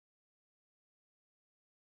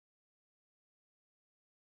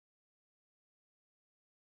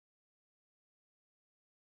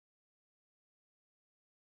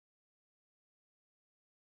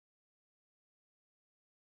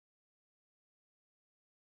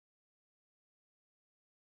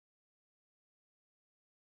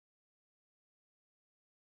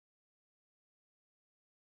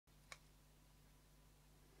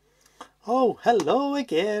Oh, hello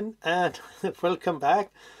again, and welcome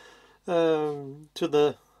back to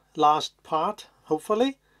the last part,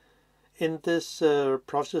 hopefully, in this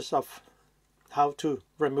process of how to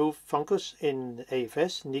remove fungus in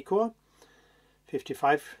AF-s Nikkor,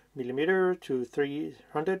 55 millimeter to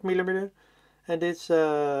 300 millimeter, and it's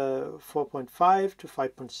 4.5 to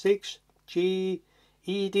 5.6 G,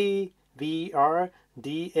 ED, VR,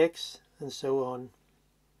 DX, and so on.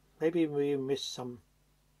 Maybe we missed some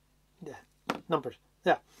numbers.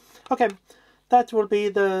 Yeah. Okay. That will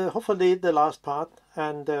be hopefully the last part,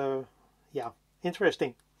 and yeah,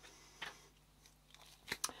 interesting.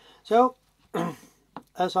 So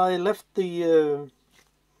as I left the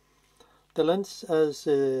lens as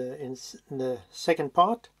in the second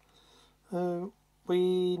part,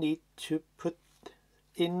 we need to put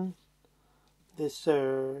in this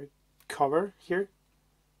cover here,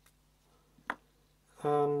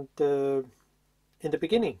 and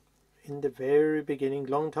in the very beginning,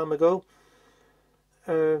 long time ago,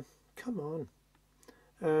 come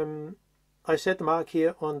on, I set the mark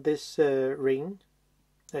here on this ring,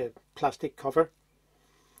 plastic cover,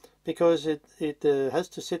 because it has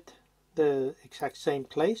to sit the exact same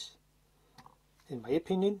place, in my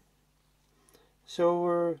opinion.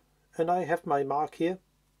 So, and I have my mark here,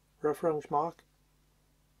 reference mark,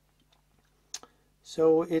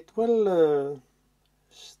 so it will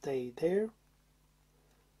stay there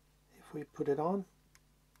if we put it on.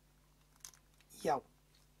 Yeah,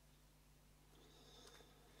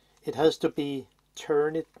 it has to be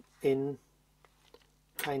turn it in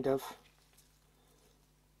kind of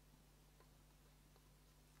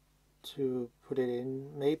to put it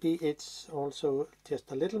in. Maybe it's also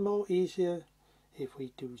just a little more easier if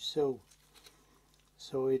we do so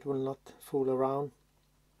it will not fool around.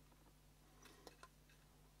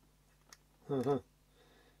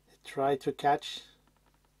 Try to catch,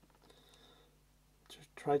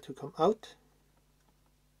 try to come out.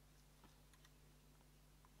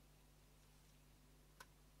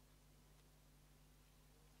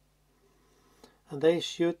 And they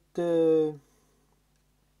should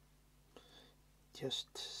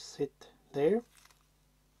just sit there.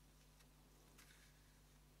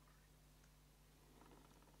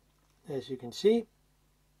 As you can see.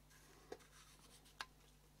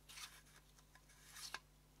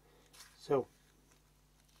 So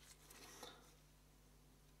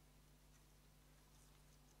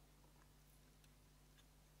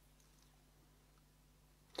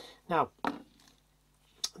now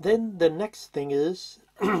then the next thing is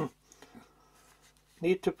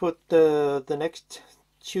need to put the next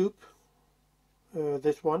tube,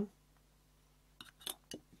 this one,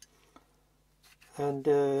 and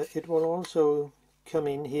it will also come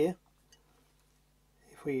in here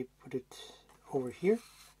if we put it over here.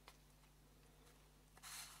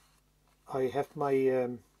 I have my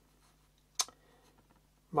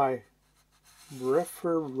my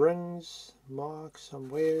reference mark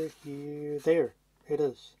somewhere here. There it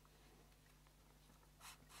is.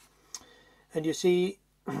 And you see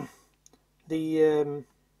the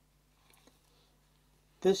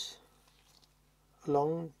this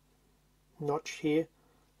long notch here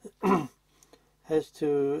has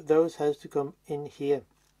to come in here,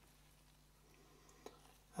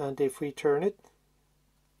 and if we turn it,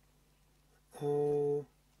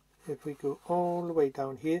 if we go all the way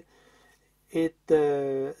down here, it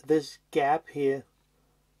this gap here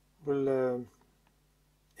will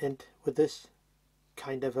end with this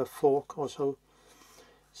kind of a fork or so.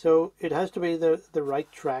 So it has to be the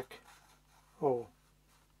right track or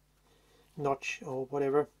notch or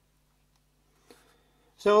whatever.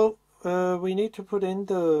 So we need to put in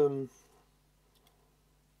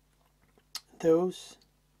those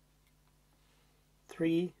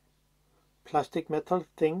three plastic metal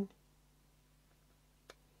thing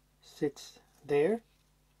sits there,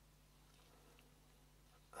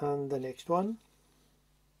 and the next one,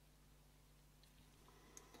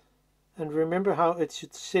 and remember how it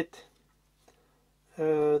should sit.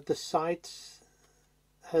 The sides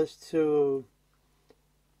has to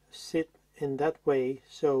sit in that way,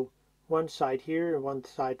 so one side here and one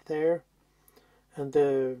side there, and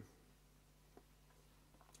the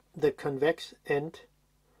convex end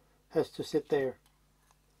has to sit there.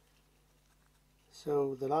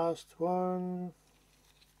 So the last one,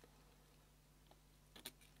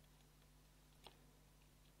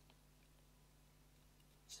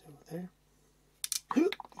 so there.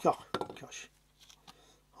 Oh gosh,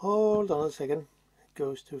 hold on a second, it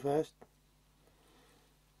goes too fast.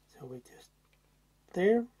 So we just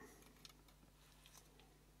there,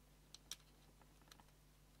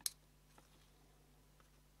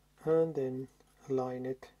 and then align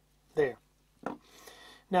it There.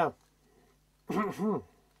 Now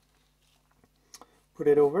put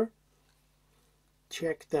it over,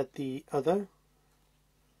 check that the other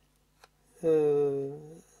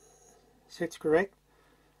sits correct,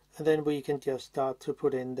 and then we can just start to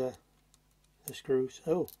put in the screws.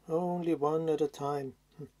 Oh, only one at a time.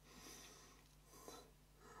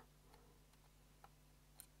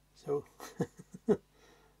 So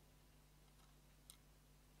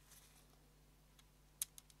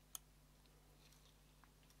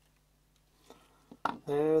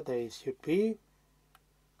there they should be.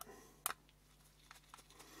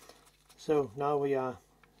 So now we are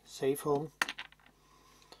safe home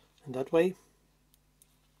in that way.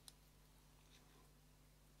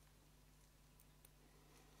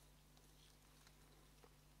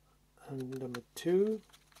 And number 2,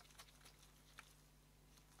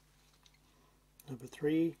 number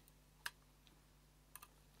 3,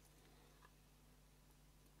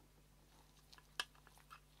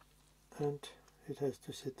 and it has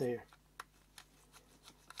to sit there.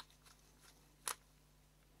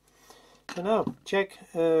 So now check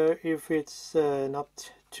if it's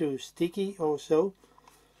not too sticky or so,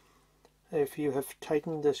 if you have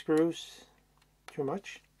tightened the screws too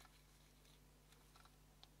much.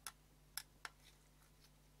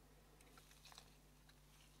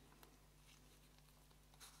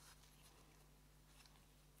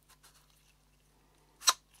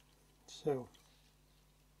 So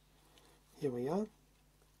here we are,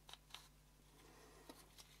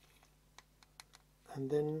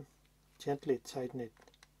 and then gently tighten it.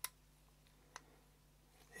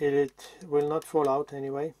 It will not fall out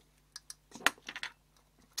anyway.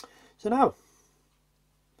 So now,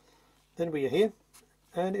 then we are here,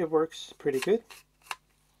 and it works pretty good.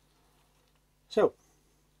 So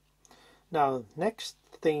now next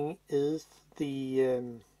thing is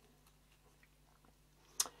the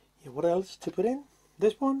what else to put in?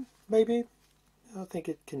 This one maybe. I think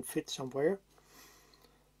it can fit somewhere.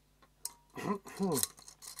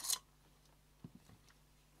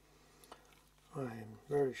 I'm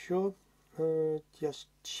very sure. Just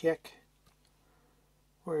check.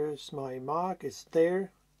 Where's my mark? It's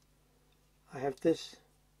there. I have this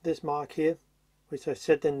mark here, which I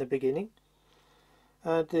said in the beginning,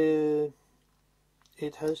 and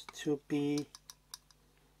it has to be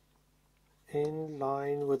in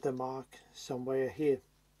line with the mark somewhere here.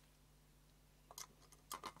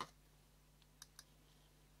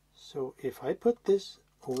 So if I put this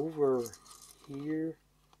over here,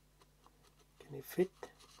 can it fit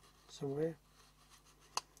somewhere?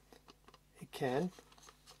 It can.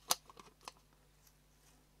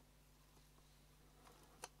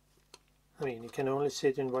 I mean, it can only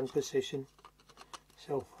sit in one position,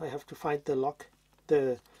 so I have to find the lock,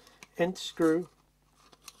 the end screw,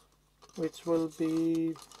 which will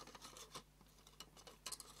be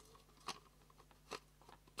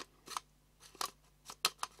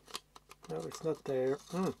no, it's not there.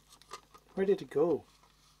 Where did it go?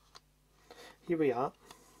 Here we are.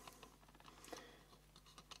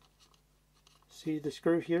 See the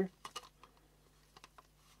screw here?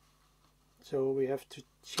 So we have to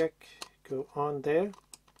check, go on there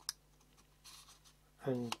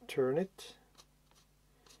and turn it,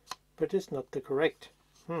 but it's not the correct.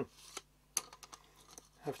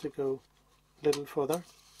 Have to go a little further.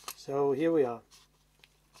 So here we are.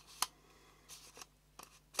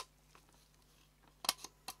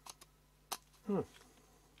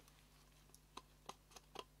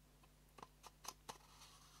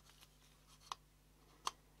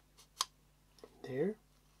 There.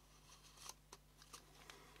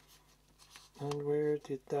 And where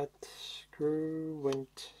did that screw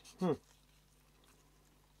went?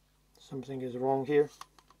 Something is wrong here.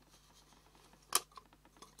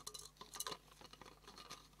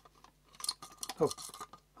 Oh,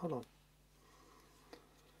 hold on.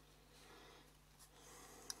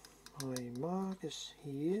 My mark is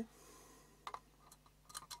here.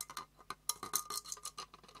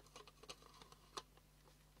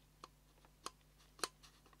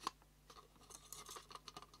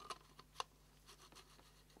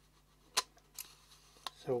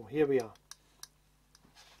 So here we are.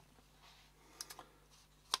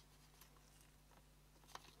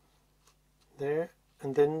 There,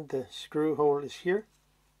 and then the screw hole is here.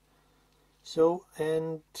 So,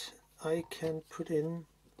 and I can put in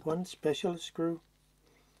one special screw.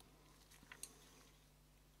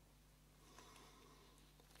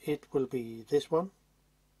 It will be this one.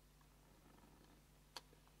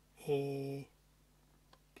 Come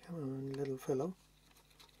on, little fellow.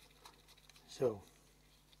 So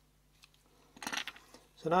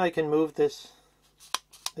now I can move the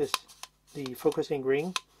focusing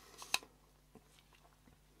ring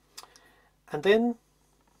And then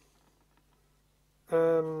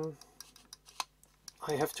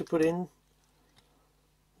I have to put in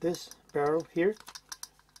this barrel here,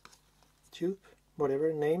 tube,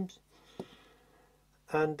 whatever names,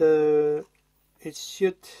 and it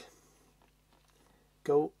should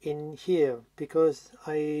go in here, because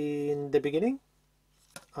in the beginning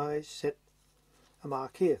I set a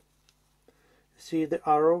mark here. See the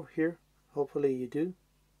arrow here? Hopefully you do.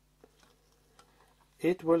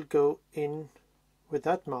 It will go in with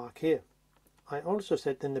that mark here. I also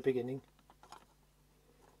set in the beginning.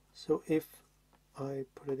 So if I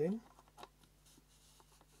put it in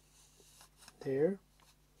there,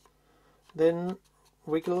 then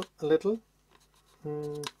wiggle a little.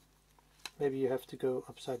 Maybe you have to go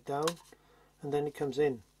upside down, and then it comes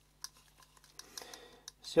in.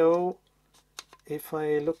 So if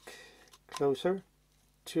I look closer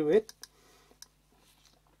to it,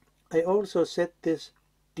 I also set this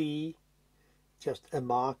D, just a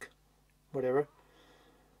mark, whatever,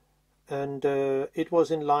 and it was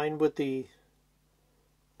in line with the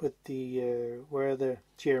where the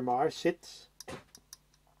GMR sits,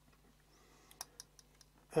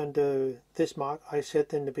 and this mark I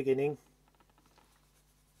set in the beginning.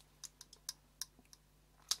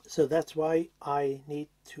 So that's why I need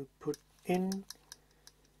to put in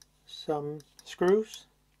some screws,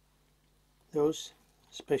 those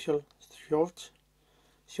special short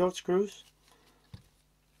screws.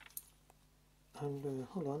 And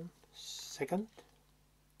hold on a second.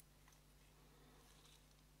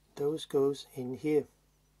 Those goes in here.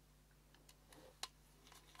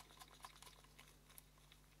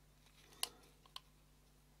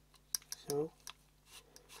 So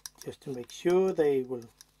just to make sure they will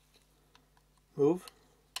move,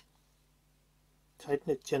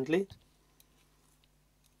 tighten it gently.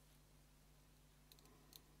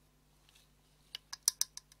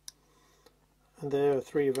 And there are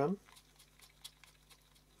 3 of them.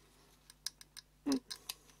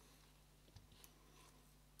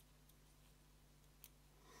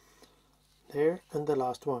 There, and the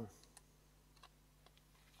last one.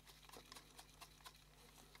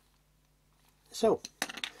 So,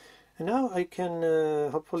 and now I can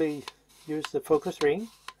hopefully use the focus ring,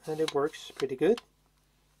 and it works pretty good.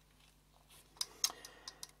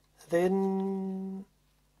 Then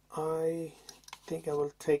I think I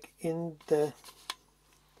will take in the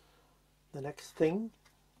next thing,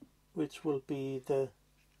 which will be the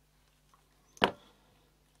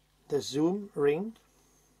zoom ring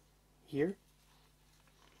here,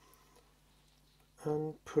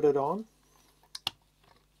 and put it on,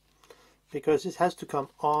 because it has to come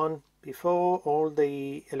on before all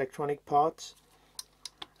the electronic parts,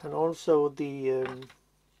 and also the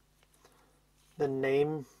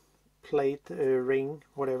name plate ring,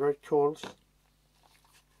 whatever it calls.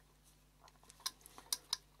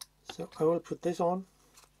 So I will put this on.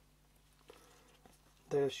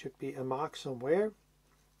 There should be a mark somewhere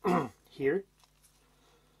here,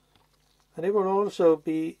 and it will also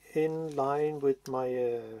be in line with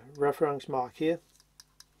my reference mark here.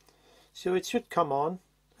 So it should come on,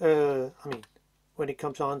 I mean, when it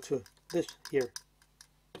comes on to this here.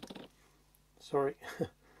 Sorry.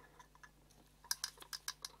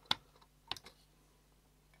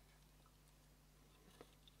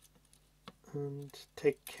 And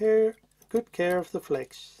take good care of the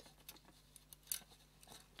flex.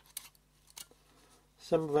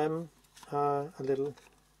 Some of them are a little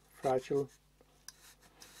fragile.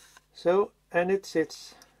 So, and it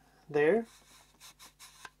sits there.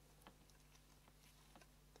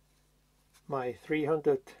 My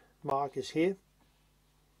 300 mark is here,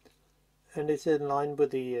 and it's in line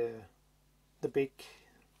with the big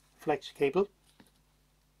flex cable.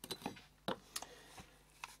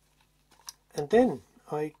 And then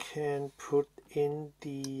I can put in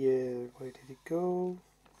the where did it go?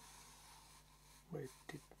 Where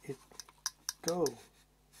did it go?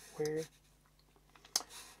 Where?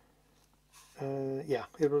 Yeah,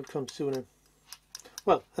 it will come sooner.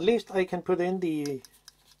 Well, at least I can put in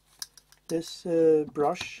this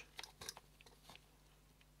brush.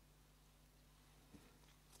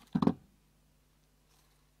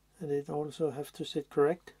 And it also have to sit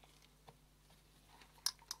correct.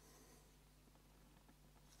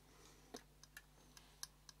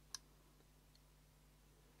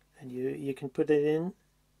 And you can put it in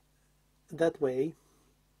that way.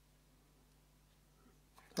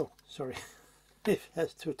 Oh, sorry. It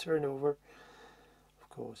has to turn over. Of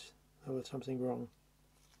course, there was something wrong.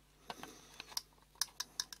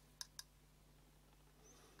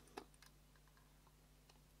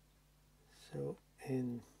 So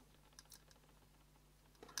in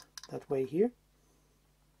that way here.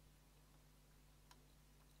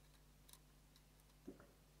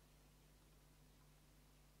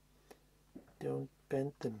 don't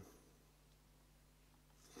bend them.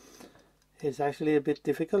 It's actually a bit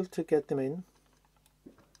difficult to get them in,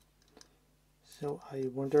 so I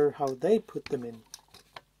wonder how they put them in.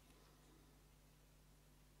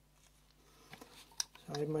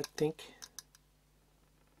 So I might think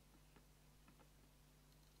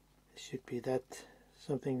it should be that,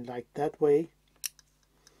 something like that way.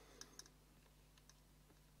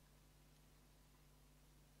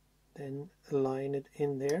 Then align it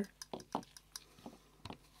in there. A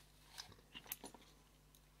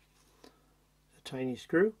tiny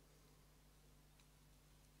screw.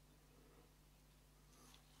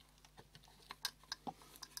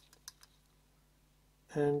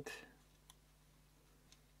 And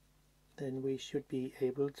then we should be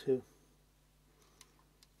able to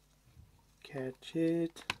catch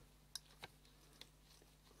it.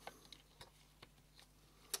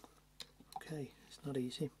 Okay, it's not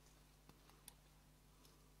easy.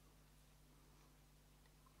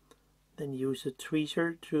 Then use a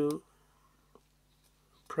tweezer to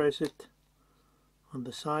press it on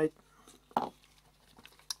the side.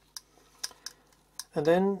 And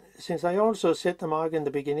then, since I also set the mark in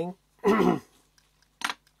the beginning,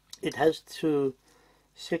 it has to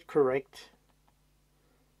sit correct.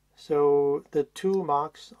 So the two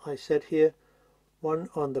marks I set here, one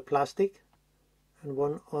on the plastic and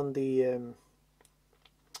one on the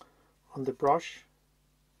brush,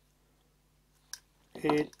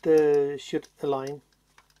 it should align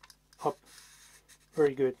up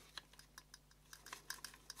very good.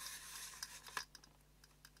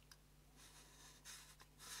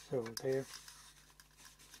 So there.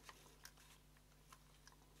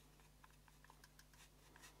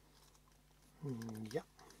 Yeah.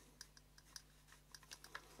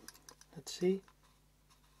 Let's see.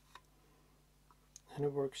 And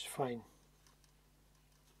it works fine.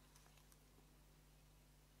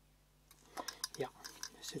 Yeah,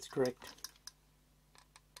 this is correct.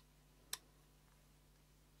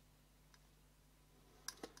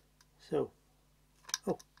 So,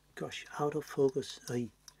 oh gosh, out of focus.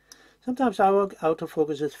 Sometimes our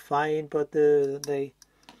autofocus is fine, but they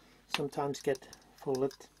sometimes get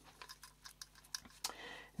folded.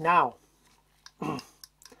 Now,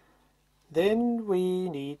 then we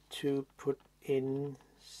need to put in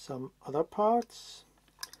some other parts,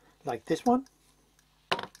 like this one.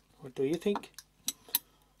 What do you think?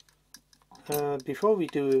 Before we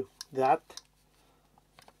do that,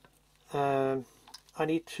 I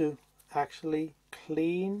need to actually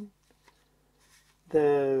clean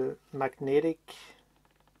the magnetic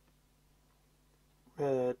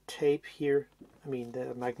tape here, I mean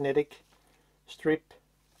the magnetic strip,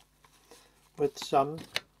 with some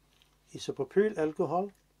isopropyl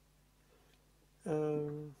alcohol.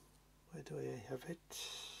 Where do I have it?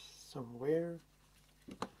 Somewhere.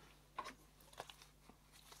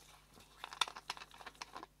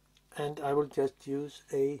 And I will just use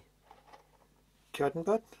a cotton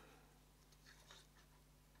bud.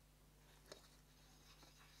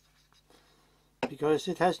 Because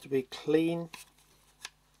it has to be clean.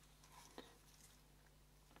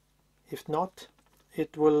 If not,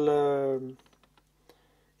 it will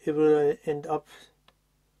end up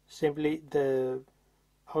simply the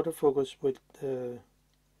autofocus would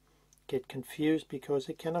get confused because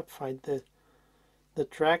it cannot find the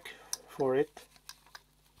track for it.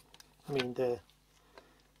 I mean the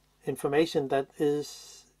information that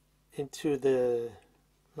is into the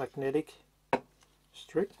magnetic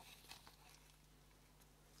strip.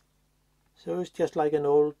 So it's just like an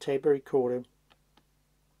old tape recorder.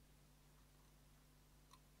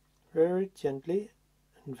 Very gently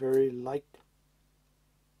and very light.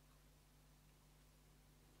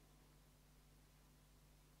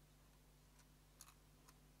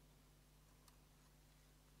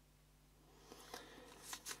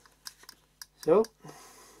 So,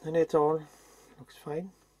 and it all looks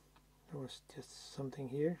fine. There was just something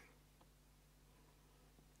here.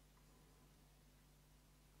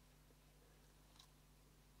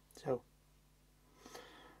 So,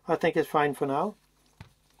 I think it's fine for now.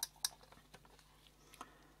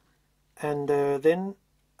 And then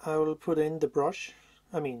I will put in the brush.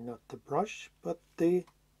 I mean, not the brush, but the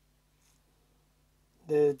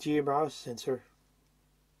GMR sensor.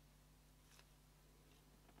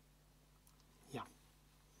 Yeah.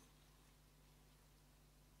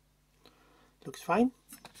 Looks fine.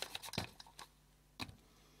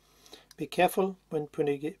 Be careful when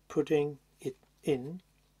putting it in.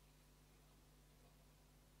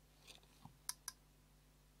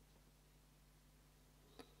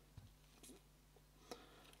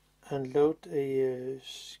 And load a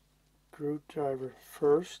screwdriver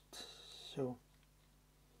first, so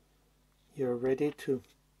you're ready to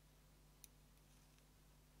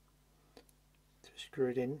screw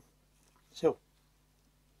it in. So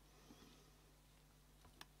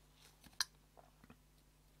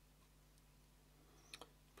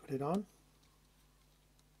put it on.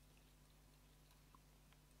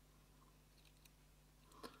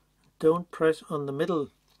 Don't press on the middle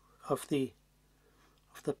of the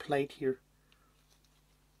plate here.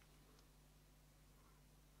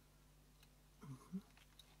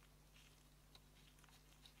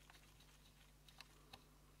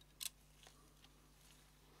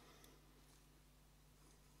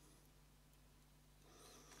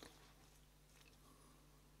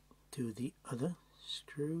 Do the other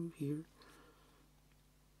screw here.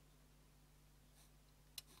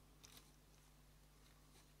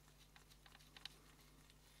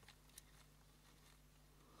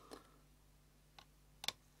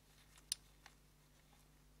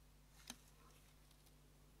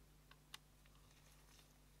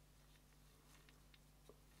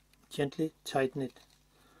 Gently tighten it.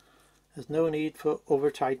 There's no need for over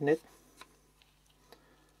tighten it.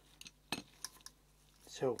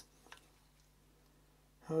 So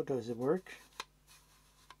how does it work?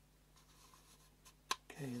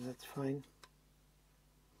 Okay, that's fine.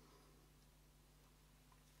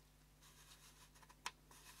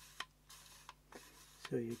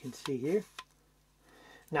 So you can see here.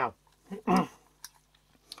 Now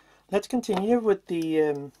let's continue with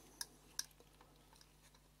the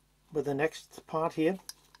next part here.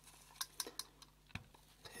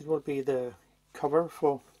 It will be the cover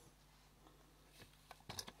for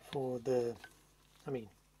the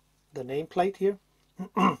the nameplate here.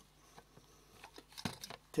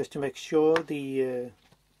 Just to make sure the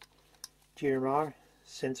GMR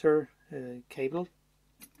sensor cable,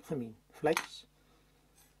 flex,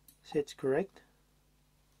 sits correct.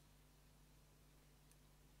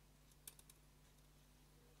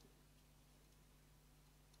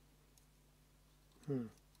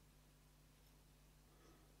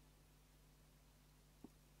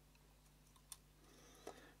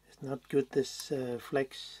 It's not good, this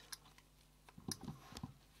flex.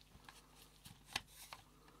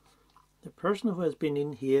 The person who has been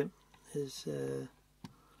in here is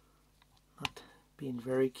not being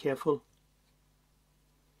very careful.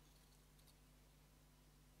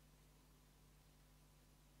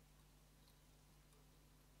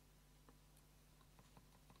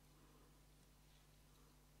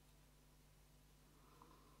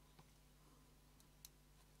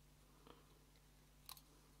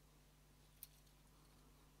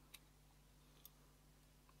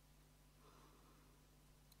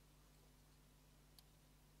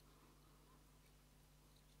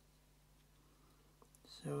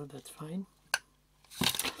 So that's fine.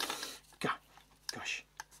 Gosh.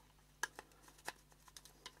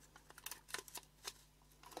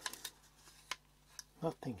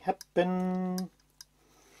 Nothing happened.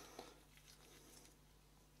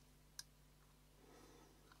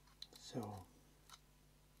 So,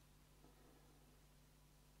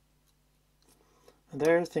 and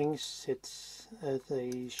there things sit as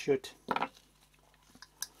they should.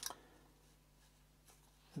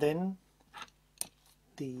 Then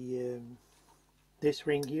the this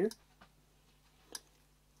ring here,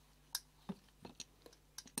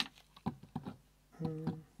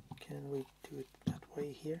 can we do it that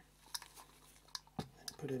way here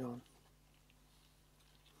and put it on?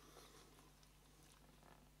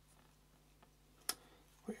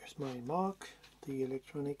 Where's my mark? The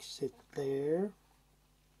electronics sit there,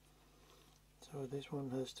 so this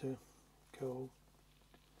one has to go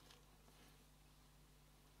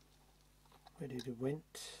where did it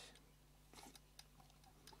went.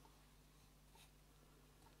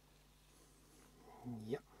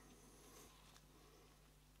 Yep.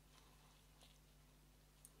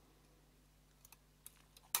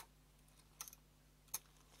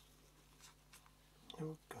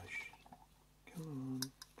 Oh gosh, come on.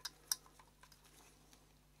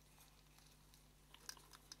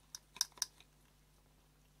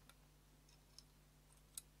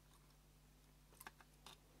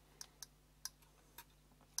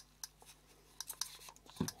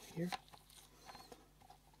 So here.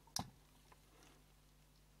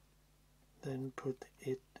 Then put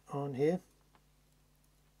it on here.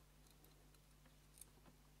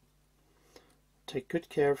 Take good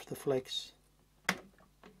care of the flex.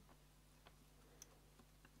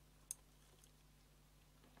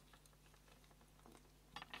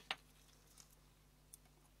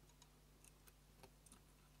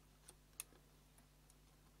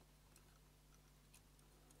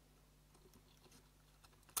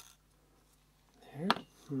 There.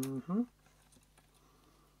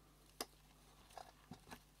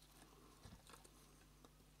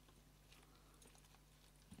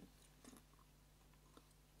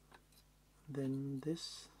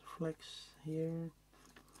 this flex here.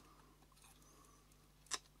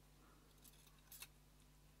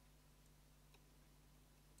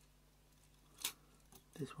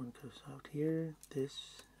 This one goes out here,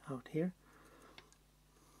 this out here.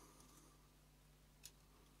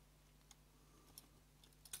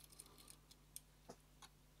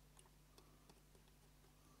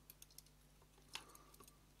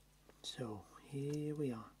 So here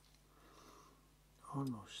we are,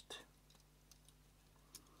 almost.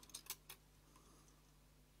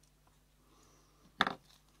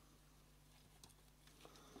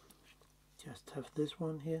 Just have this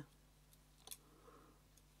one here.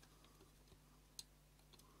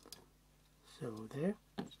 So there.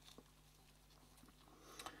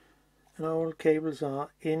 And all cables are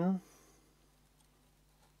in.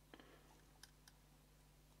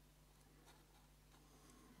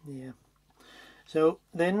 Yeah. So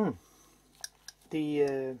then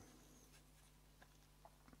the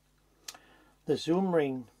zoom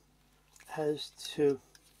ring has to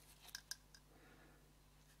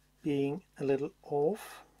being a little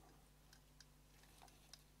off.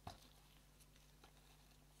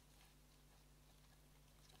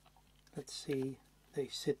 Let's see, they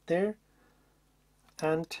sit there,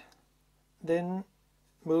 and then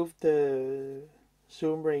move the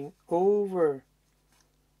zoom ring over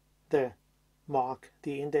the mark,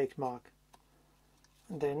 the index mark,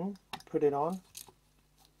 and then put it on,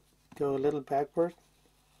 go a little backward,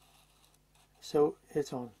 so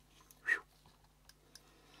it's on. Whew.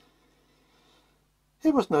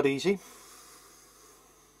 It was not easy.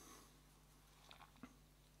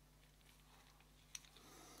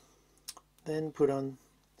 Then put on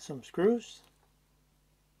some screws,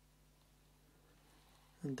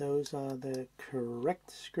 and those are the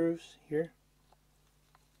correct screws here.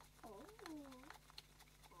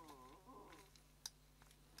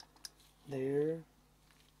 There,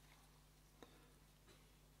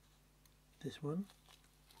 this one,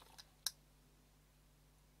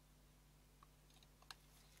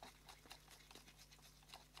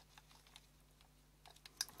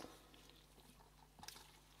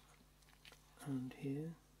 and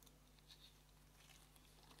here,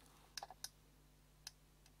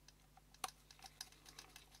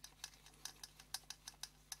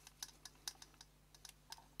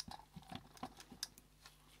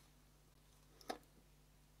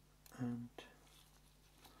 and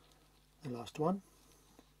the last one.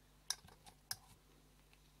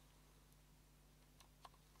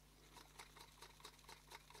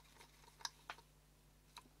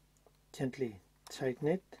 Gently tighten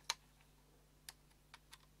it.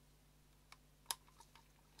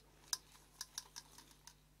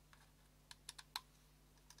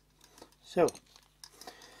 So,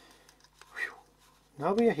 whew,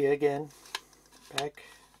 now we are here again, back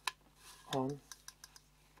on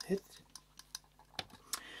it.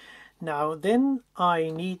 Now then I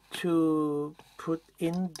need to put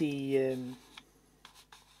in the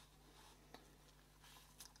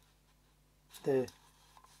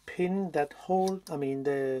pin that hold,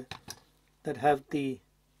 that have the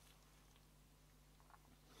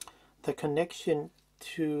connection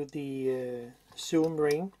to the zoom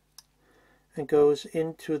ring and goes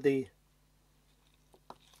into the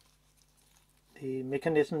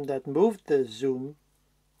mechanism that moved the zoom.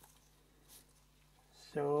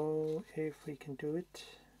 So if we can do it,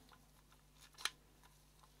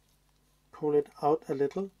 pull it out a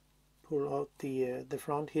little, pull out the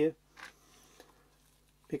front here,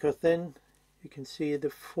 because then you can see the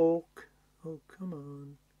fork. Oh, come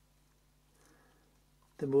on.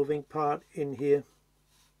 The moving part in here,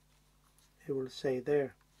 it will say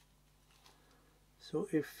there. So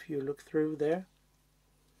if you look through there,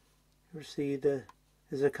 you'll see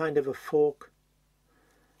there's a kind of a fork,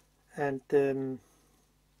 and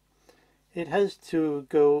it has to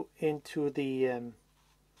go into the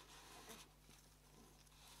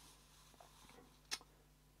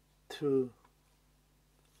to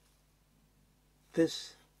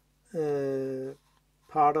this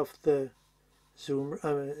part of the zoom,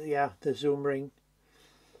 the zoom ring,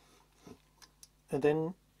 and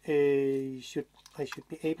then I should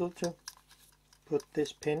be able to put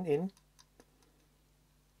this pin in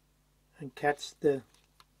and catch the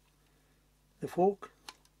fork.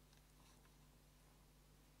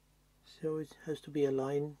 So it has to be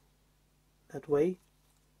aligned that way.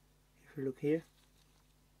 If you look here,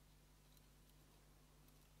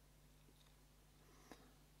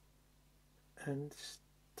 and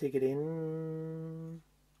stick it in.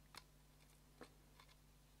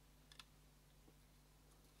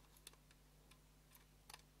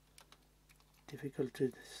 Difficult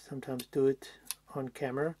to sometimes do it on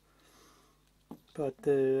camera, but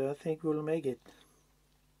I think we'll make it.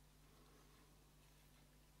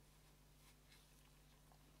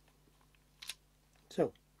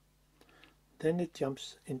 So then it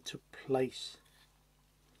jumps into place.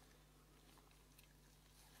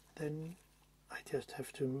 Then I just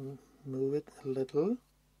have to move it a little.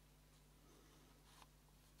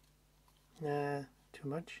 Nah, too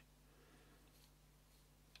much.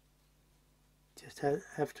 Just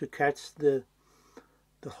have to catch the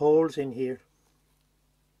holes in here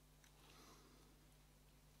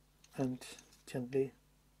and gently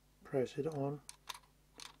press it on.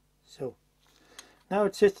 So now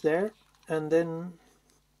it sits there, and then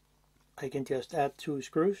I can just add 2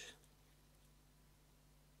 screws.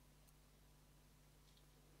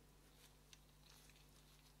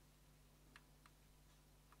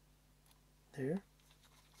 There.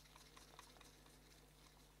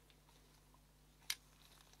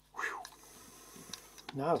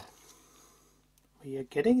 Now we are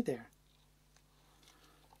getting there.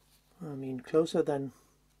 I mean, closer than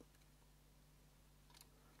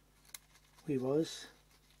we was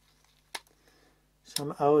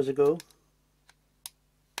some hours ago.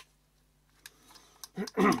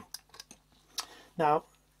 Now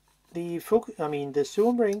the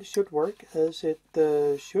zoom ring should work as it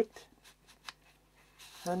should,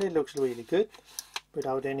 and it looks really good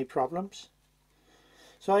without any problems.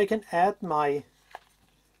 So I can add my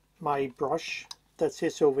brush that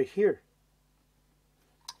sits over here.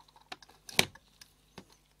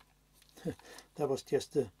 That was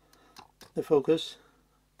just the focus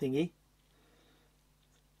thingy.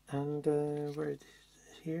 And where it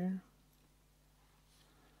is here.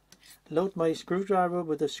 Load my screwdriver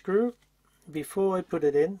with a screw before I put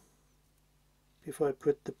it in, before I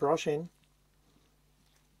put the brush in.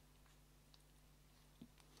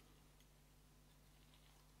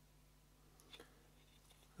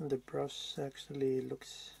 And the brush actually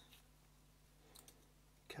looks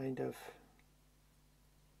kind of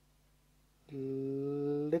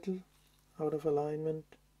little out of alignment.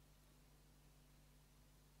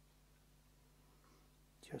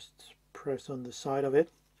 Just press on the side of it.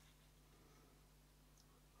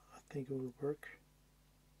 I think it will work.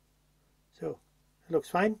 So it looks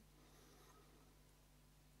fine.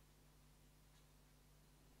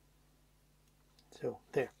 So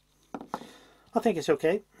there. I think it's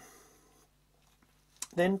okay.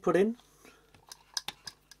 Then put in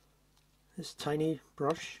this tiny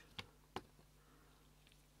brush,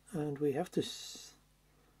 and we have to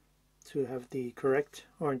have the correct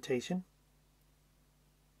orientation.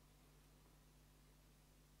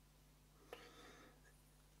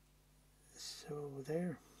 So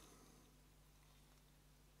there.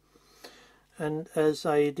 And as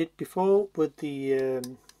I did before with the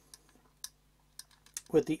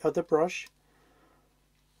other brush,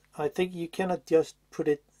 I think you cannot just put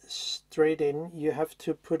it straight in. You have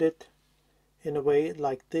to put it in a way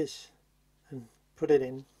like this and put it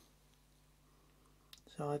in.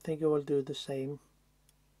 So I think I will do the same.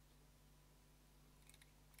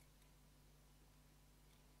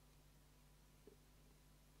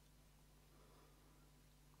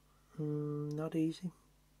 Not easy,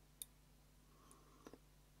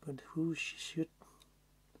 but who should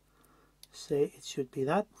say it should be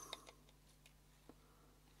that?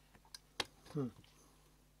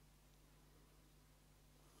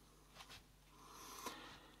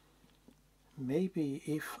 Maybe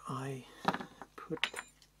if I put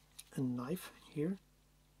a knife here,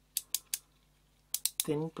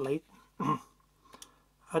 thin blade,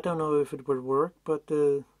 I don't know if it will work, but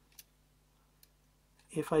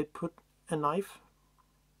if I put a knife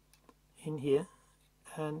in here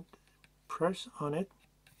and press on it,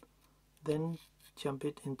 then jump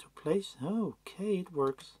it into place. Okay, it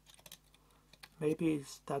works. Maybe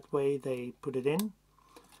it's that way they put it in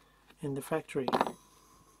the factory.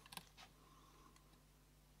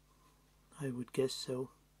 I would guess so.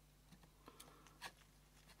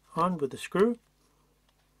 On with the screw.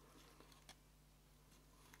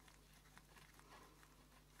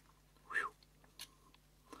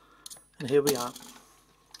 And here we are.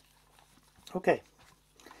 Okay,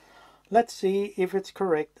 let's see if it's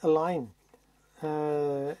correct aligned.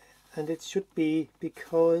 And it should be,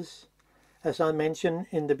 because, as I mentioned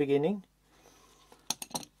in the beginning,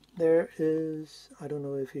 there is, I don't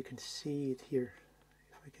know if you can see it here,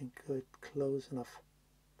 if I can get close enough.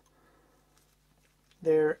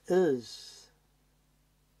 There's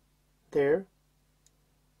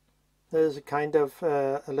a kind of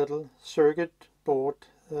a little circuit board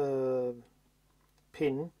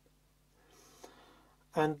pin,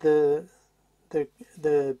 and the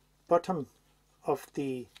bottom of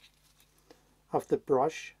the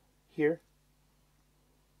brush here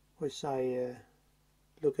which I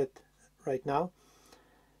look at right now.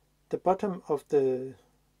 The bottom of the,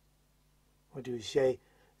 what do you say?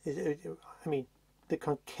 I mean, the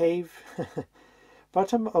concave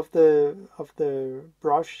bottom of the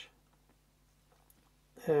brush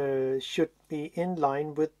should be in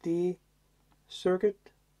line with the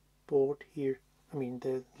circuit board here. I mean,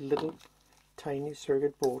 the little tiny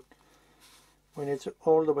circuit board, when it's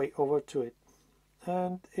all the way over to it,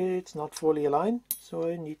 and it's not fully aligned, so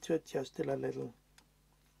I need to adjust it a little.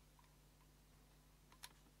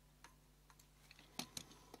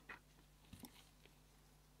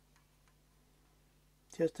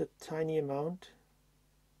 Just a tiny amount.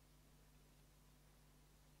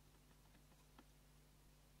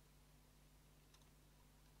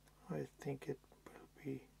 I think it will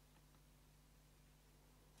be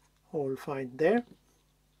all fine there.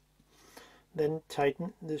 Then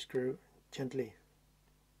tighten the screw gently.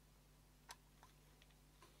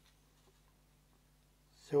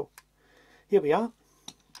 So here we are.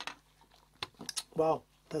 Wow,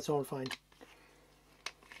 that's all fine.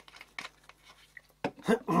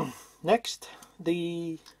 Next,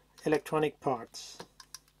 the electronic parts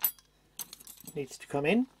needs to come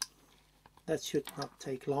in. That should not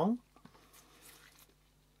take long.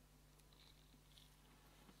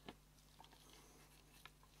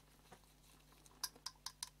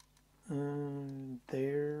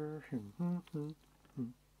 There.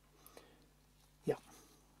 Yeah,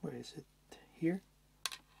 where is it? Here.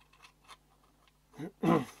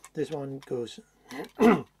 This one goes.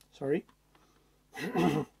 Sorry.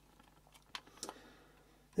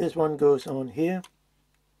 This one goes on here,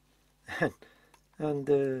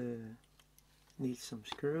 and needs some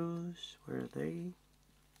screws. Where are they?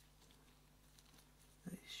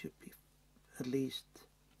 They should be at least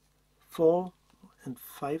 4 and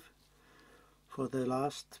 5 for the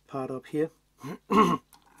last part up here.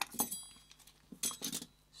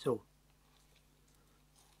 So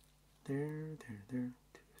there, 2,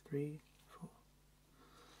 3, 4.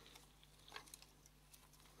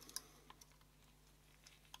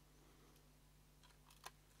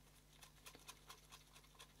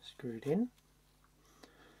 Screw it in.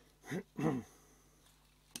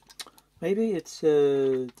 Maybe it's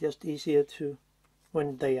just easier to,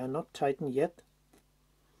 when they are not tightened yet,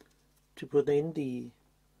 to put in the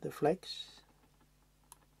flex.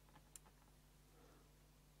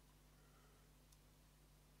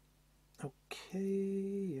 Okay,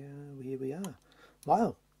 yeah, here we are.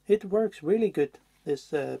 Wow, it works really good,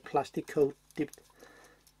 this plastic coat dipped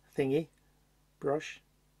thingy brush,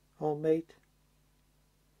 homemade.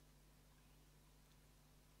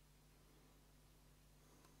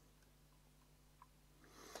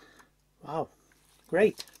 Wow,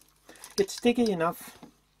 great. It's sticky enough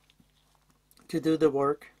to do the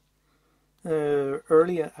work.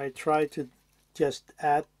 Earlier I tried to just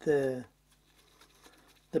add the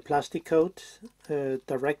plastic coat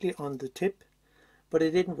directly on the tip, but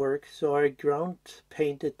it didn't work, so I ground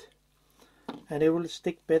painted, and it will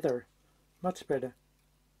stick better, much better.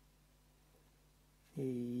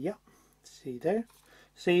 Yeah, see there?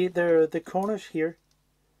 See the corners here,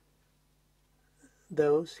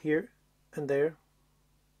 those here and there.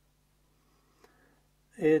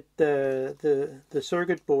 It the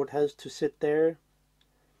circuit board has to sit there,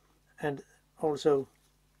 and also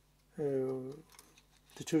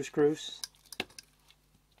the 2 screws.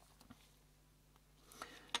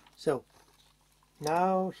 So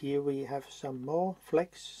now here we have some more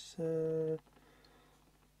flex.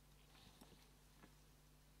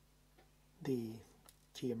 The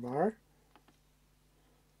GMR,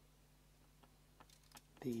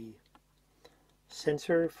 the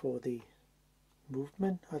sensor for the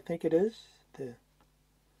movement, I think it is, the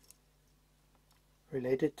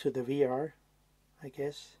related to the VR, I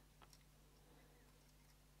guess.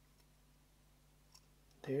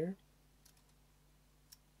 There.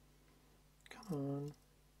 Come on.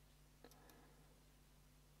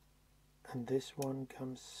 And this one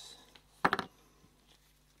comes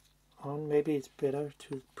on. Maybe it's better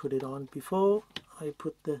to put it on before I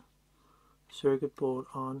put the circuit board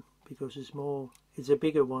on, because it's a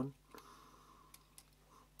bigger one.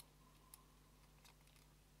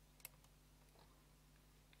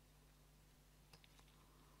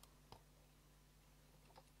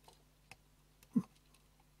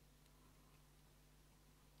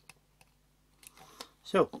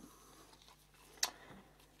 So,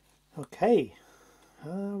 okay,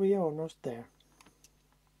 we are almost there.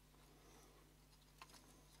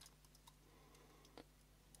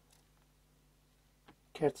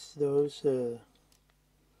 Catch those,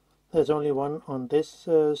 there's only one on this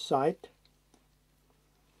side.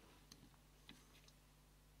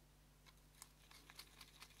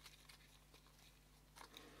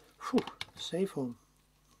 safe home.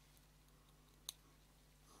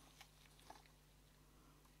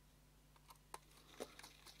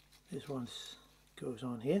 This one goes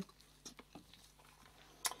on here.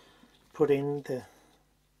 Put in the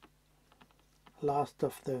last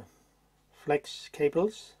of the flex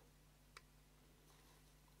cables.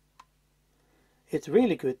 It's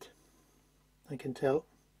really good, I can tell.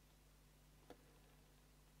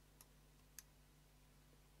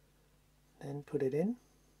 Then put it in,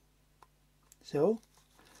 so,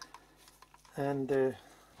 and the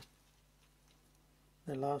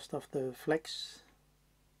last of the flex.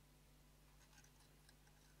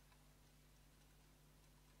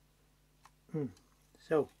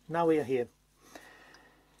 So now we are here.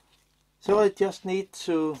 So I just need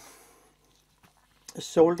to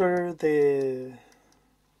solder the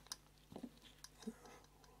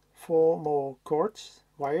 4 more cords,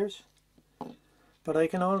 wires, but I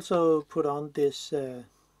can also put on this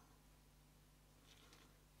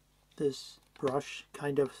this brush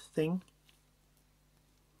kind of thing,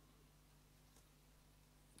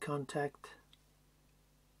 contact.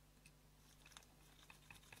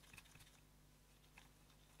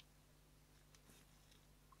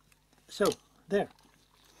 So there.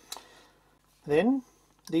 Then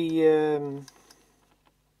the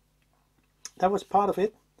that was part of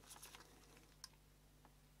it.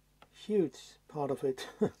 Huge part of it.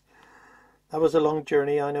 That was a long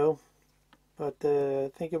journey, I know, but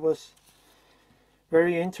I think it was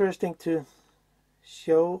very interesting to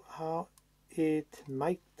show how it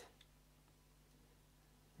might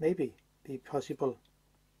maybe be possible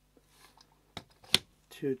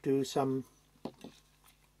to do some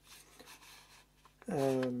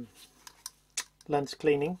lens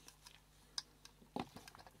cleaning.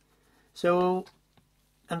 So,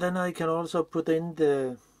 and then I can also put in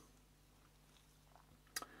the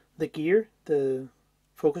gear, the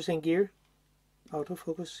focusing gear,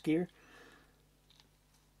 autofocus gear,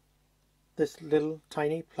 this little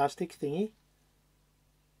tiny plastic thingy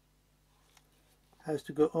has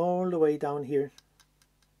to go all the way down here.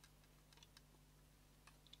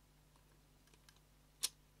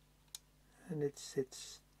 And it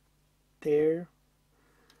sits there.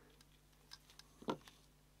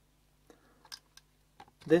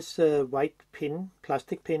 This white pin,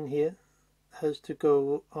 plastic pin here, has to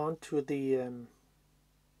go onto the, you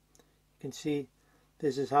can see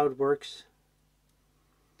this is how it works.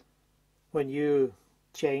 When you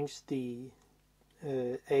change the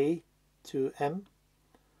A to M,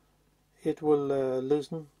 it will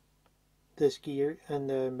loosen this gear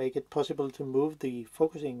and make it possible to move the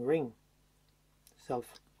focusing ring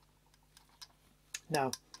itself.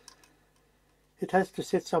 Now, it has to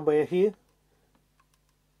sit somewhere here.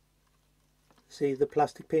 See the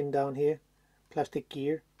plastic pin down here, plastic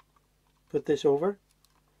gear. Put this over,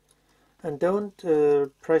 and don't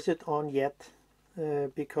press it on yet,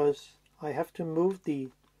 because I have to move the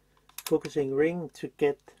focusing ring to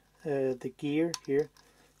get the gear here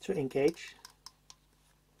to engage,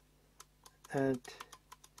 and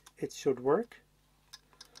it should work.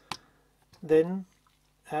 Then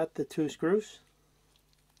add the 2 screws.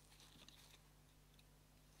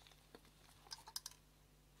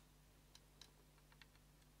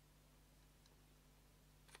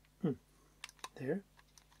 There.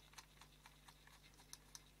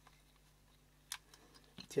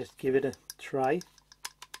 Just give it a try.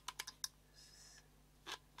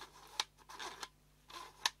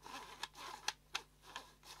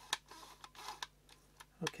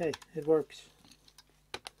 Okay, it works.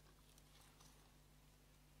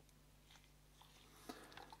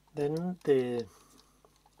 Then the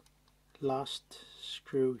last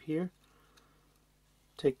screw here.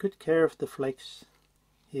 Take good care of the flex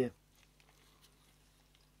here,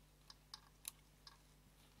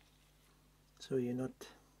 so you not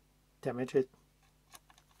damage it.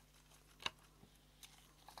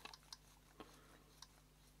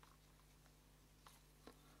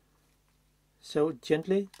 So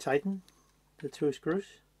gently tighten the 2 screws.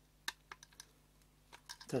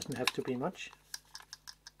 Doesn't have to be much.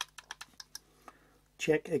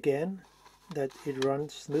 Check again that it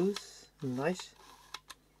runs smooth and nice.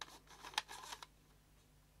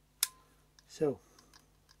 So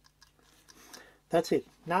that's it.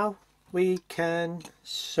 Now we can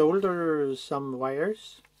solder some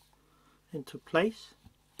wires into place.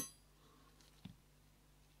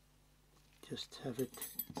 Just have it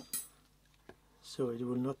so it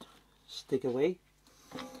will not stick away.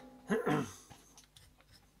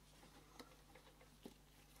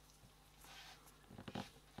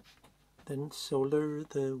 Then solder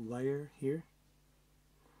the wire here.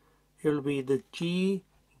 It will be the G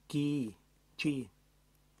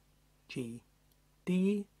G,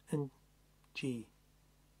 D and G.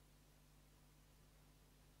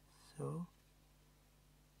 So,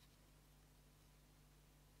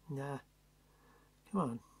 nah, come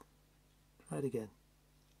on, try it again.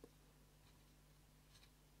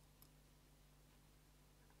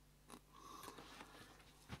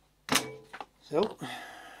 So,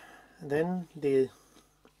 and then the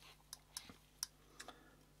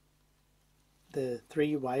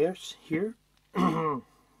 3 wires here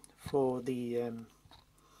for the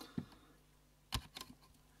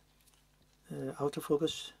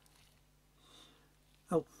autofocus.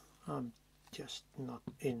 Oh, I'm just not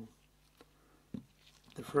in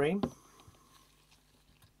the frame.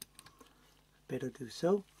 Better do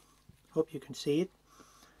so. Hope you can see it.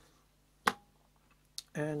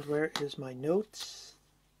 And where is my notes?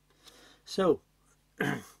 So,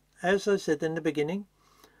 as I said in the beginning,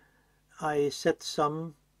 I set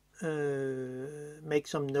some, make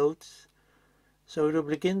some notes. So it will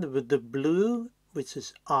begin with the blue, which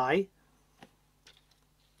is I.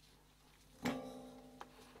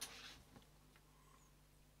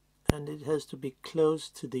 And it has to be close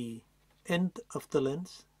to the end of the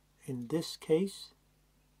lens, in this case.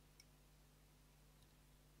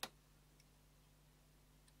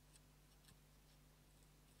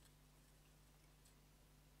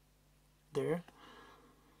 There.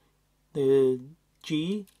 The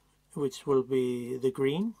G, which will be the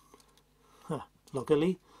green,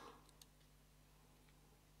 luckily.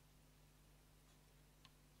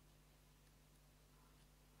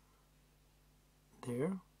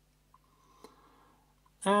 There.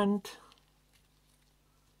 And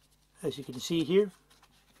as you can see here,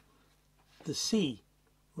 the C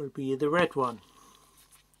will be the red one,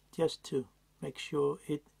 just to make sure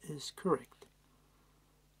it is correct.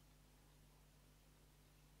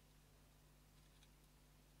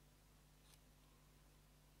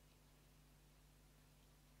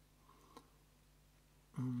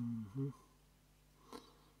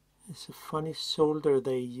 It's a funny solder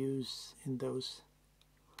they use in those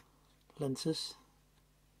lenses.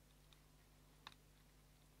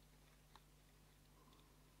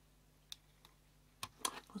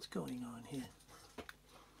 What's going on here?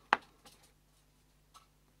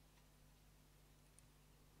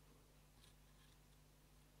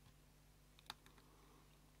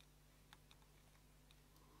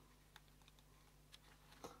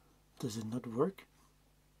 Does it not work?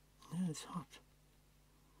 Yeah, it's hot.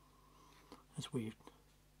 That's weird.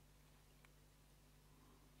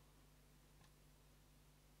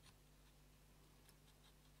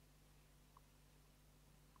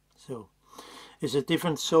 So, it's a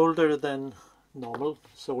different solder than normal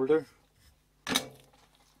solder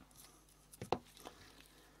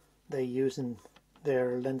they use in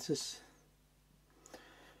their lenses.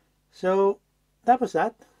 So, that was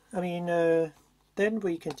that. I mean, then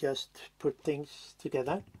we can just put things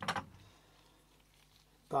together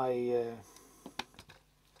by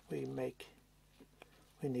we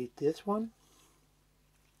need this one,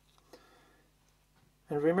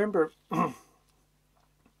 and remember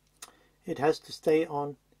it has to stay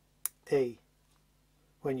on A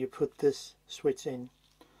when you put this switch in.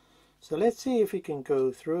 So let's see if we can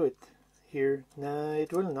go through it here. No,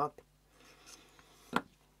 it will not.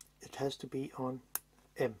 It has to be on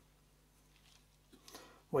M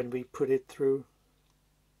when we put it through.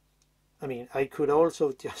 I mean, I could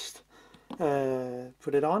also just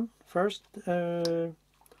put it on first.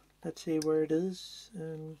 Let's see where it is.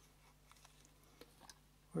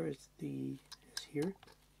 Where is the? It's here.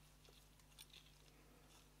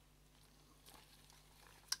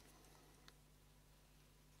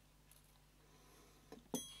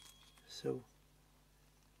 So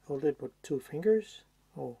hold it with 2 fingers,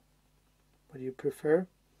 or what do you prefer?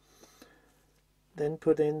 Then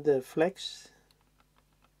put in the flex.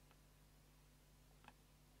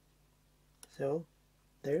 So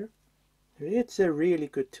there. It's a really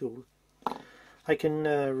good tool. I can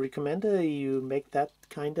recommend you make that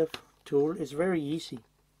kind of tool. It's very easy.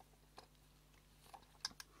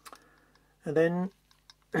 And then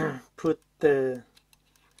put the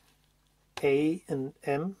A and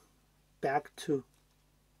M back to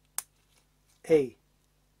A,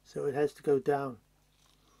 so it has to go down.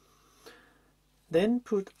 Then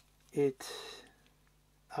put it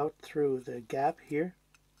out through the gap here,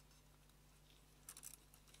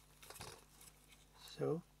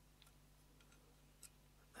 so,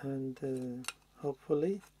 and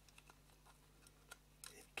hopefully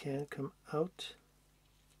it can come out.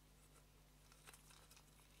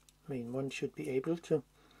 I mean, one should be able to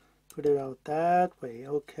put it out that way.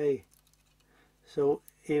 Okay, so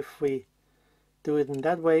if we do it in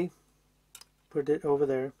that way, put it over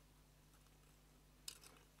there,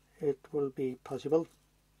 it will be possible.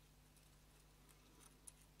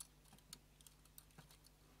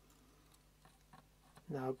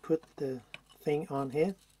 Now put the thing on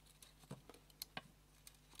here.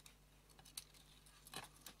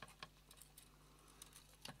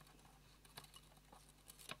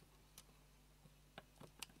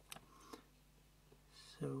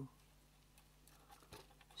 So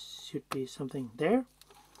should be something there.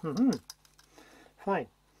 Fine.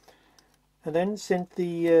 And then since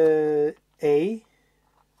the A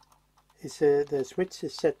is the switch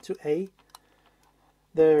is set to A,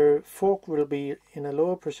 the fork will be in a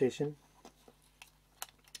lower position.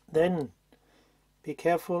 Then be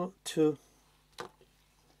careful to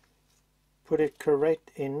put it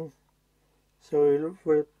correct in, so it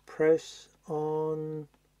will press on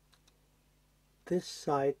this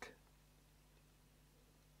side.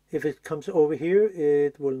 If it comes over here,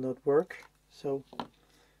 it will not work. So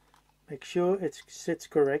make sure it sits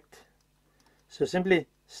correct. So simply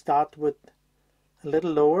start with a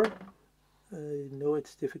little lower. I know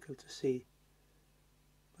it's difficult to see,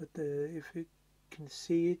 but if you can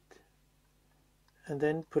see it, and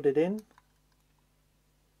then put it in,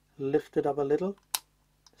 lift it up a little.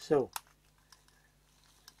 So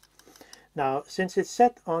now, since it's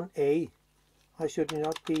set on A, I should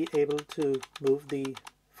not be able to move the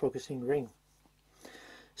focusing ring.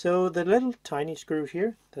 So the little tiny screw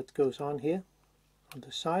here that goes on here on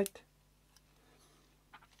the side,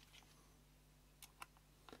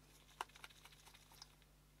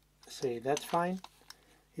 say that's fine.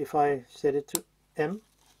 If I set it to M,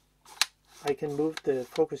 I can move the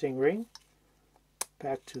focusing ring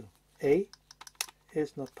back to A.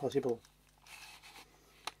 It's not possible.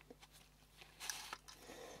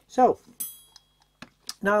 So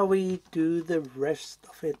now we do the rest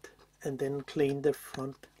of it and then clean the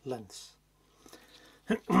front lens.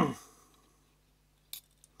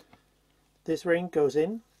 This ring goes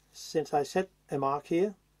in. Since I set a mark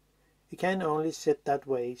here, you can only sit that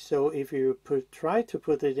way. So if you try to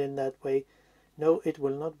put it in that way, no, it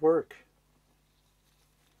will not work.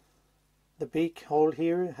 The big hole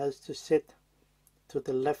here has to sit to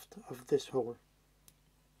the left of this hole.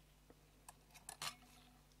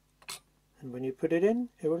 And when you put it in,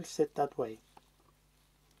 it will sit that way.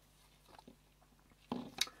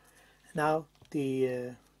 Now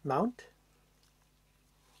the mount.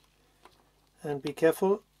 And be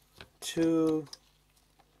careful to,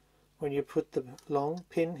 when you put the long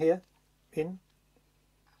pin here in,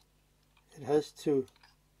 it has to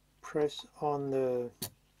press on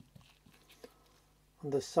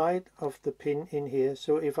the side of the pin in here.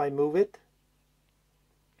 So if I move it,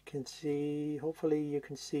 you can see, hopefully you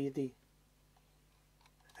can see the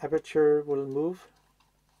aperture will move.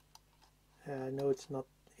 I know it's not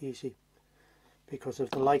easy because of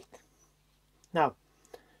the light. Now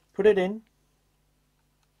put it in,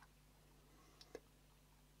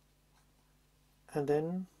 and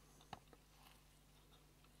then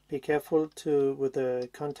be careful to with the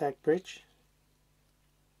contact bridge.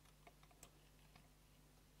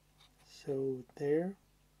 So there.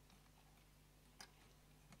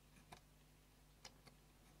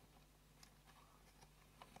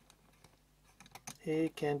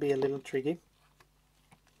 It can be a little tricky.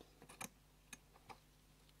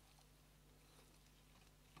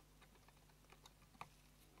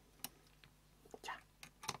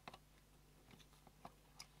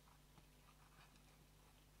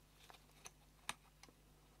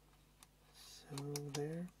 So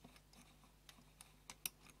there.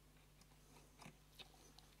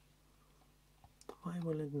 Why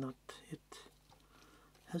will it not? It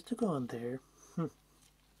has to go on there.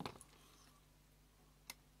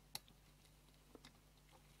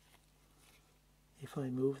 If I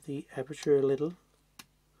move the aperture a little,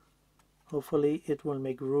 hopefully it will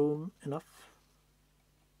make room enough.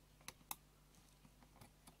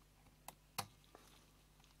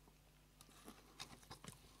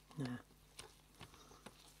 Yeah.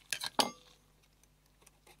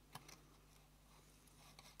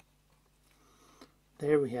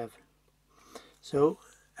 There we have. So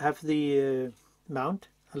have the mount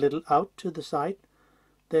a little out to the side,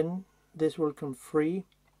 then this will come free,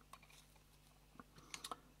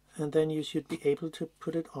 and then you should be able to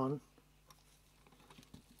put it on.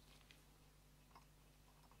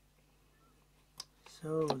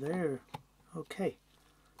 So there. Okay.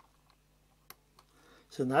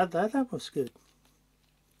 So now that was good.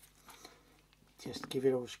 Just give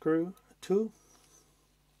it a screw too.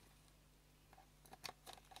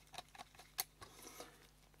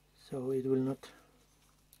 So it will not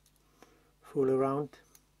fool around.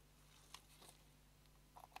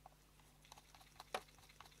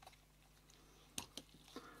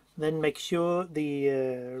 Then make sure the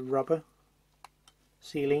rubber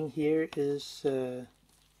sealing here is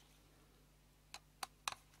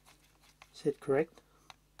set correct.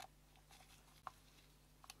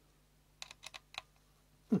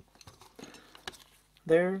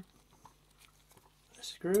 There, the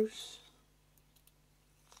screws.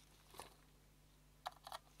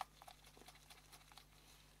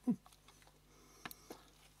 And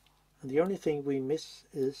the only thing we miss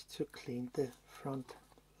is to clean the front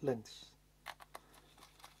lens.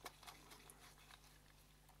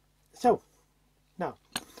 So, now,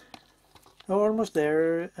 almost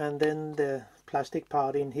there, and then the plastic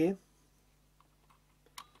part in here.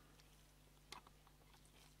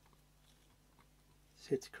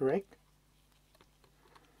 Sits correct.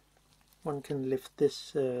 One can lift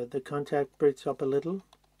this, the contact bridge up a little.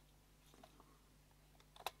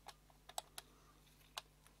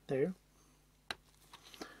 There.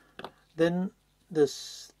 Then the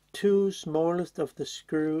two smallest of the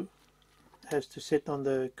screw has to sit on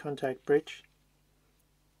the contact bridge.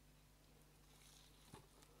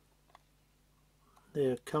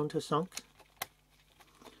 They're countersunk.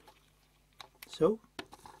 So.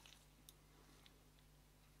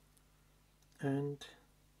 And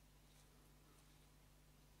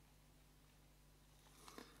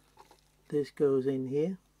this goes in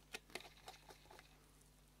here.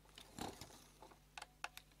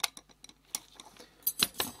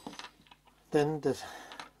 Then the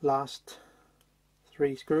last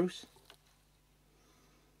three screws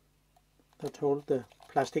that hold the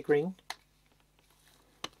plastic ring.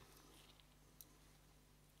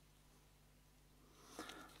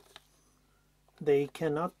 They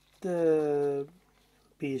cannot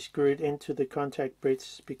be screwed into the contact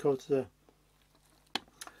bridge because the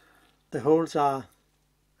holes are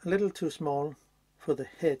a little too small for the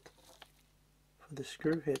head, for the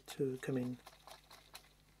screw head to come in.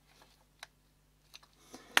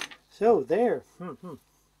 So there.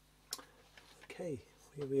 Okay,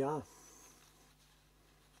 here we are.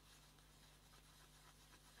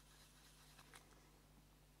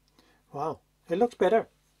 Wow, it looks better,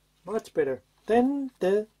 much better. Then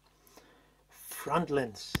the front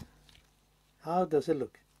lens. How does it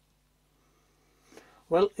look?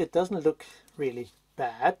 Well, it doesn't look really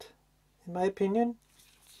bad, in my opinion,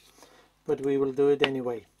 but we will do it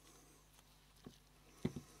anyway.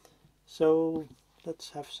 So let's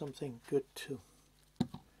have something good to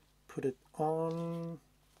put it on.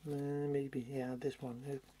 Maybe, yeah, this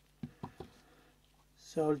one.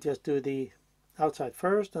 So I'll just do the outside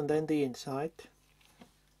first and then the inside.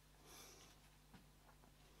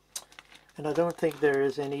 And I don't think there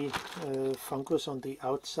is any fungus on the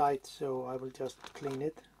outside, so I will just clean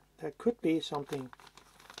it. There could be something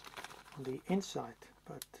on the inside,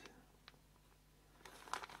 but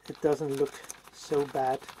it doesn't look so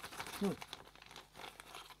bad.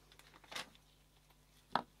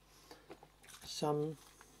 Some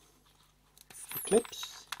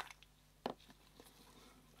clips. I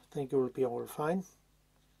think it will be all fine.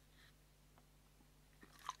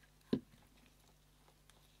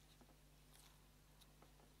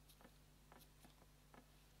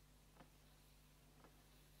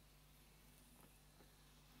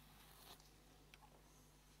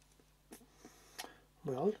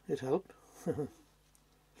 Well, it helped.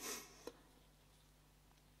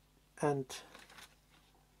 And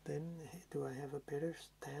then, do I have a better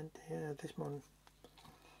stand? Yeah, this one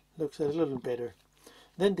looks a little better.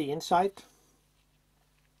 Then the inside.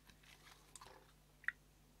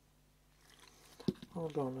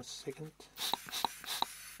 Hold on a second.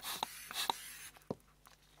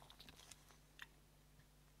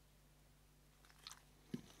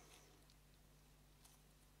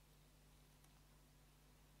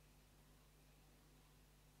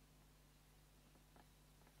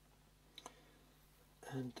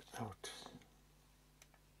 And out.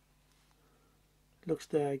 Looks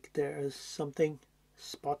like there is something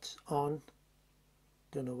spots on.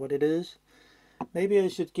 Don't know what it is. Maybe I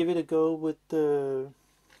should give it a go with the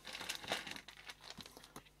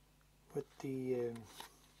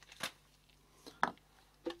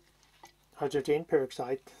hydrogen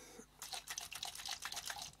peroxide.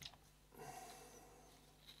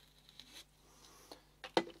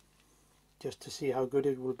 Just to see how good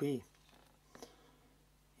it will be.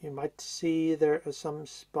 You might see there are some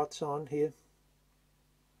spots on here.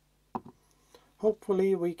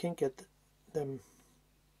 Hopefully we can get them,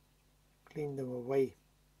 clean them away.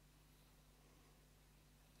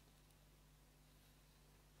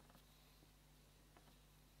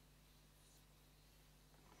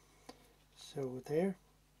 So there.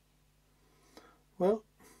 Well,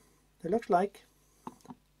 it looks like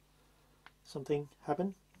something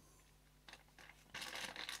happened.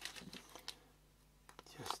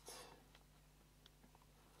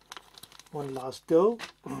 one last go,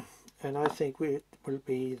 and I think it will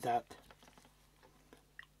be that.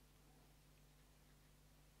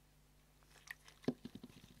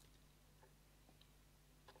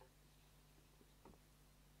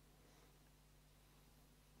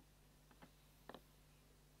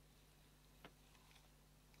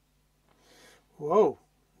 Whoa,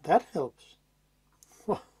 that helps.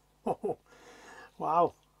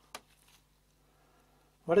 Wow,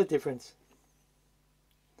 what a difference.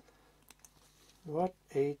 What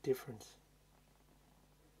a difference.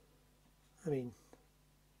 I mean,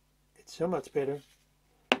 it's so much better.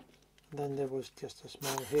 Then there was just a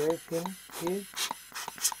small hairpin here.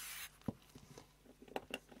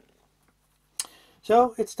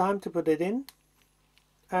 So it's time to put it in,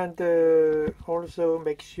 and also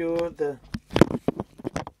make sure the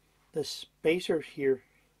spacer here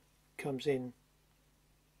comes in.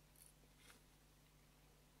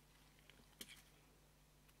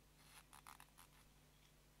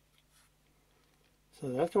 So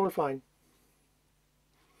that's all fine.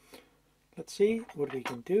 Let's see what we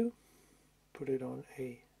can do. Put it on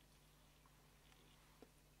a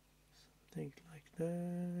something like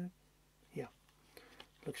that. Yeah,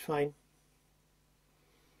 looks fine.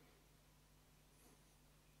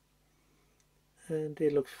 And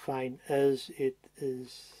it looks fine as it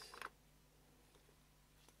is.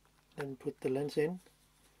 Then put the lens in,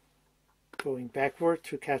 going backward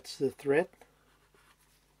to catch the thread.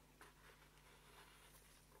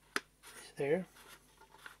 It's there.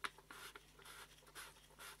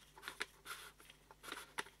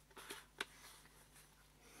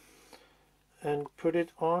 And put it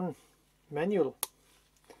on manual,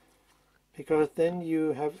 because then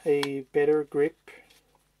you have a better grip.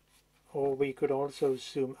 Or we could also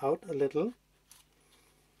zoom out a little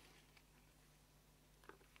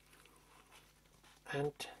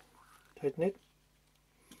and tighten it.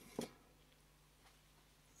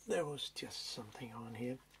 There was just something on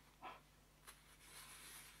here.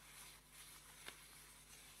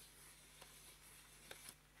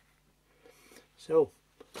 So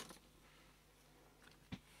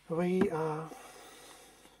we are,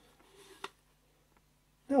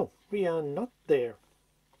 no, we are not there.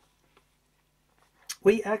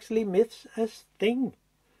 We actually missed a thing,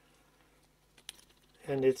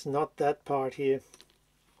 and it's not that part here.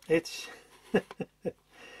 It's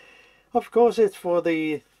of course it's for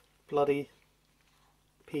the bloody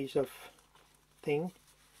piece of thing.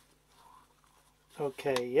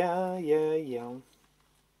 Okay, yeah.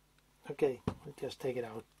 Okay, we'll just take it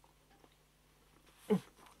out.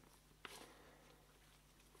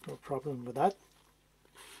 No problem with that.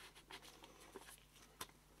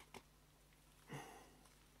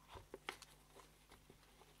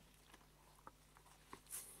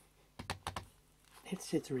 It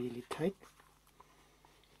sits really tight.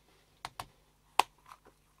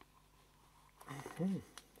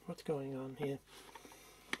 What's going on here?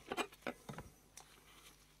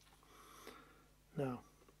 No.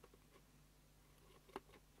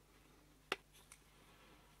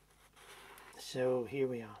 So here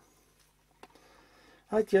we are.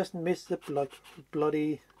 I just missed the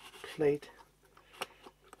bloody plate.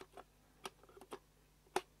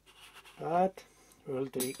 But we'll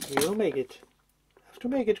make it. Have to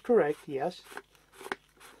make it correct, yes.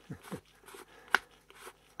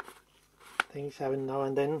 Things happen now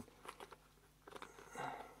and then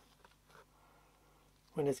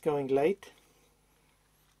when it's going late.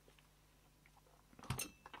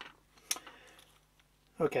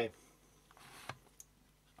 Okay.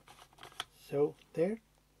 So there,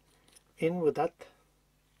 in with that.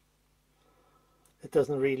 It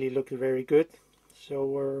doesn't really look very good,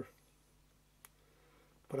 so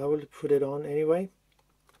but I will put it on anyway.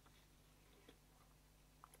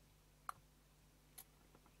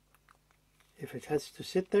 If it has to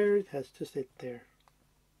sit there, it has to sit there.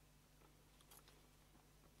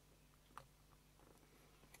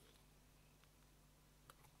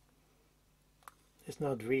 It's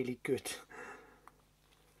not really good.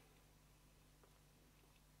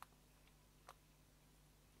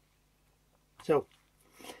 So,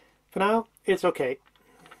 for now, it's okay.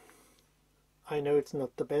 I know it's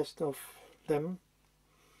not the best of them,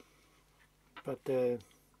 but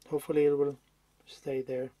hopefully it will stay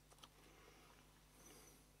there.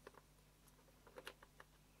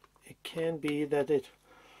 It can be that it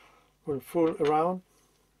will fool around,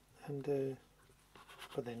 and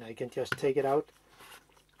but then I can just take it out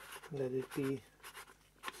and let it be.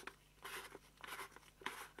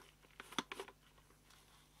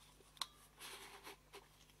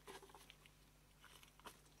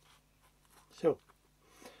 So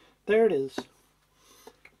there it is.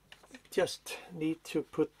 Just need to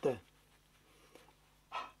put the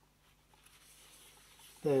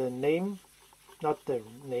name, not the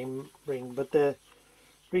name ring, but the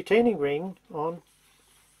retaining ring on,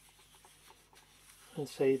 and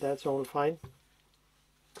say that's all fine.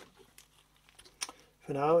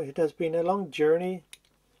 For now, it has been a long journey,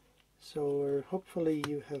 so hopefully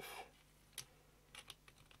you have,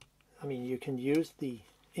 I mean, you can use the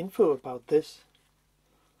info about this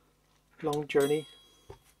long journey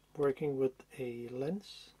working with a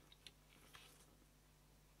lens.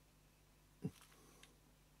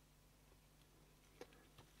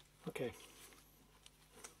 Okay.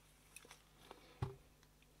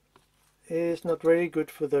 It's not very good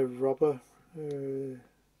for the rubber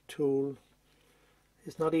tool.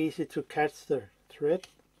 It's not easy to catch the thread.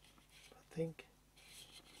 I think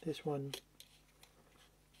this one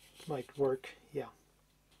might work, yeah.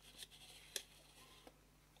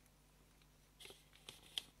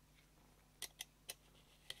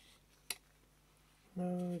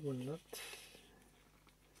 No, it will not.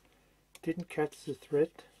 Didn't catch the thread.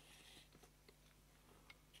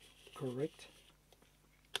 Correct.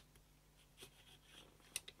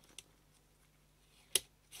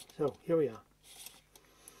 So here we are.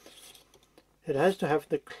 It has to have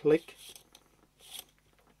the click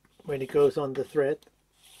when it goes on the thread.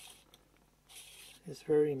 It's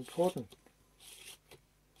very important.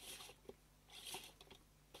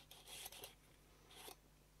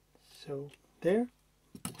 So there.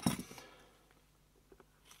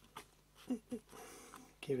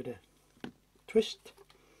 Give it a twist.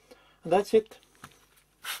 And that's it.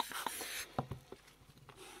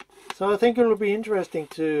 So I think it will be interesting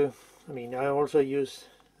to, I mean, I also use,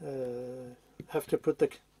 have to put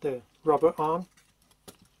the rubber on.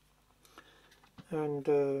 And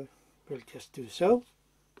we'll just do so.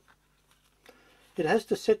 It has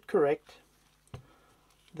to sit correct.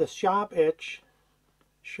 The sharp edge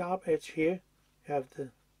here, you have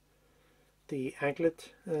the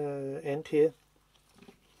anglet end here.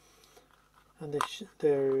 And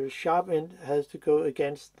the sharp end has to go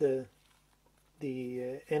against the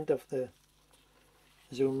end of the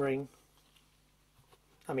zoom ring.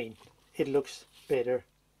 I mean, it looks better.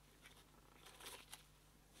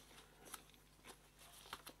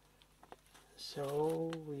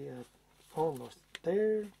 So we are almost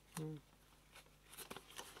there.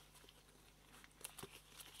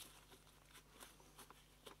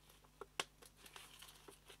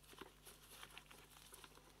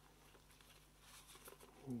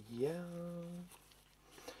 Yeah.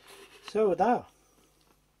 So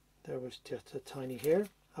there was just a tiny hair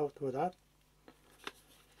out with that.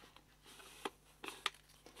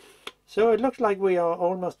 So it looks like we are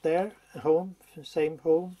almost there. Home, safe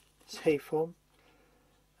home,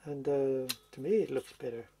 and to me it looks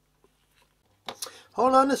better.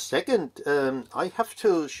 Hold on a second. I have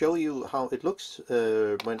to show you how it looks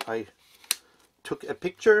when I took a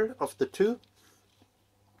picture of the two.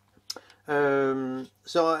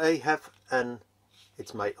 So I have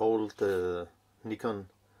it's my old Nikon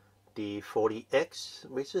D40X,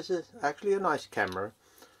 which is actually a nice camera.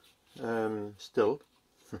 Still,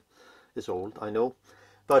 it's old, I know,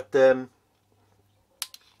 but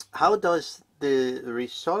how does the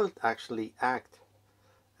result actually act?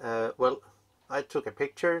 Well, I took a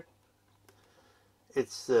picture.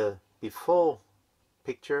 It's the before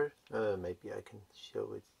picture. Maybe I can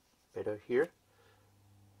show it better here.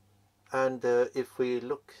 And if we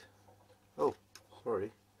look, oh,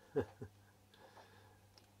 sorry,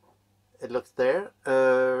 it looks there.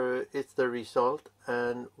 It's the result,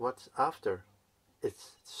 and what's after?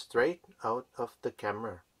 It's straight out of the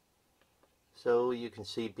camera. So you can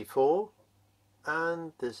see before,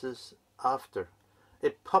 and this is after.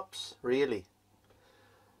 It pops really,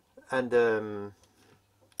 and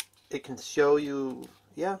it can show you,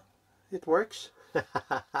 yeah, it works.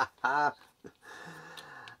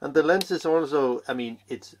 And the lens is also, I mean,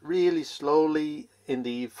 it's really slowly in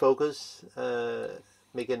the focus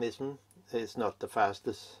mechanism. It's not the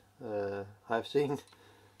fastest I've seen,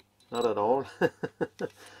 not at all.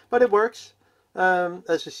 But it works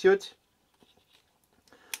as it should.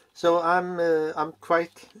 So I'm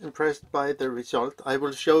quite impressed by the result. I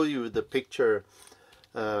will show you the picture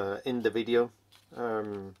in the video,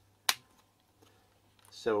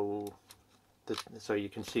 so you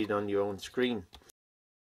can see it on your own screen.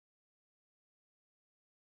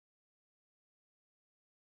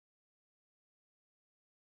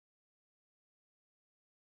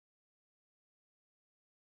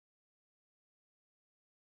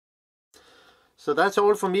 So that's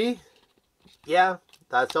all for me. Yeah,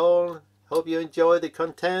 that's all. Hope you enjoy the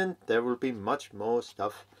content. There will be much more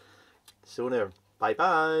stuff sooner. Bye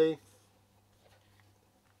bye.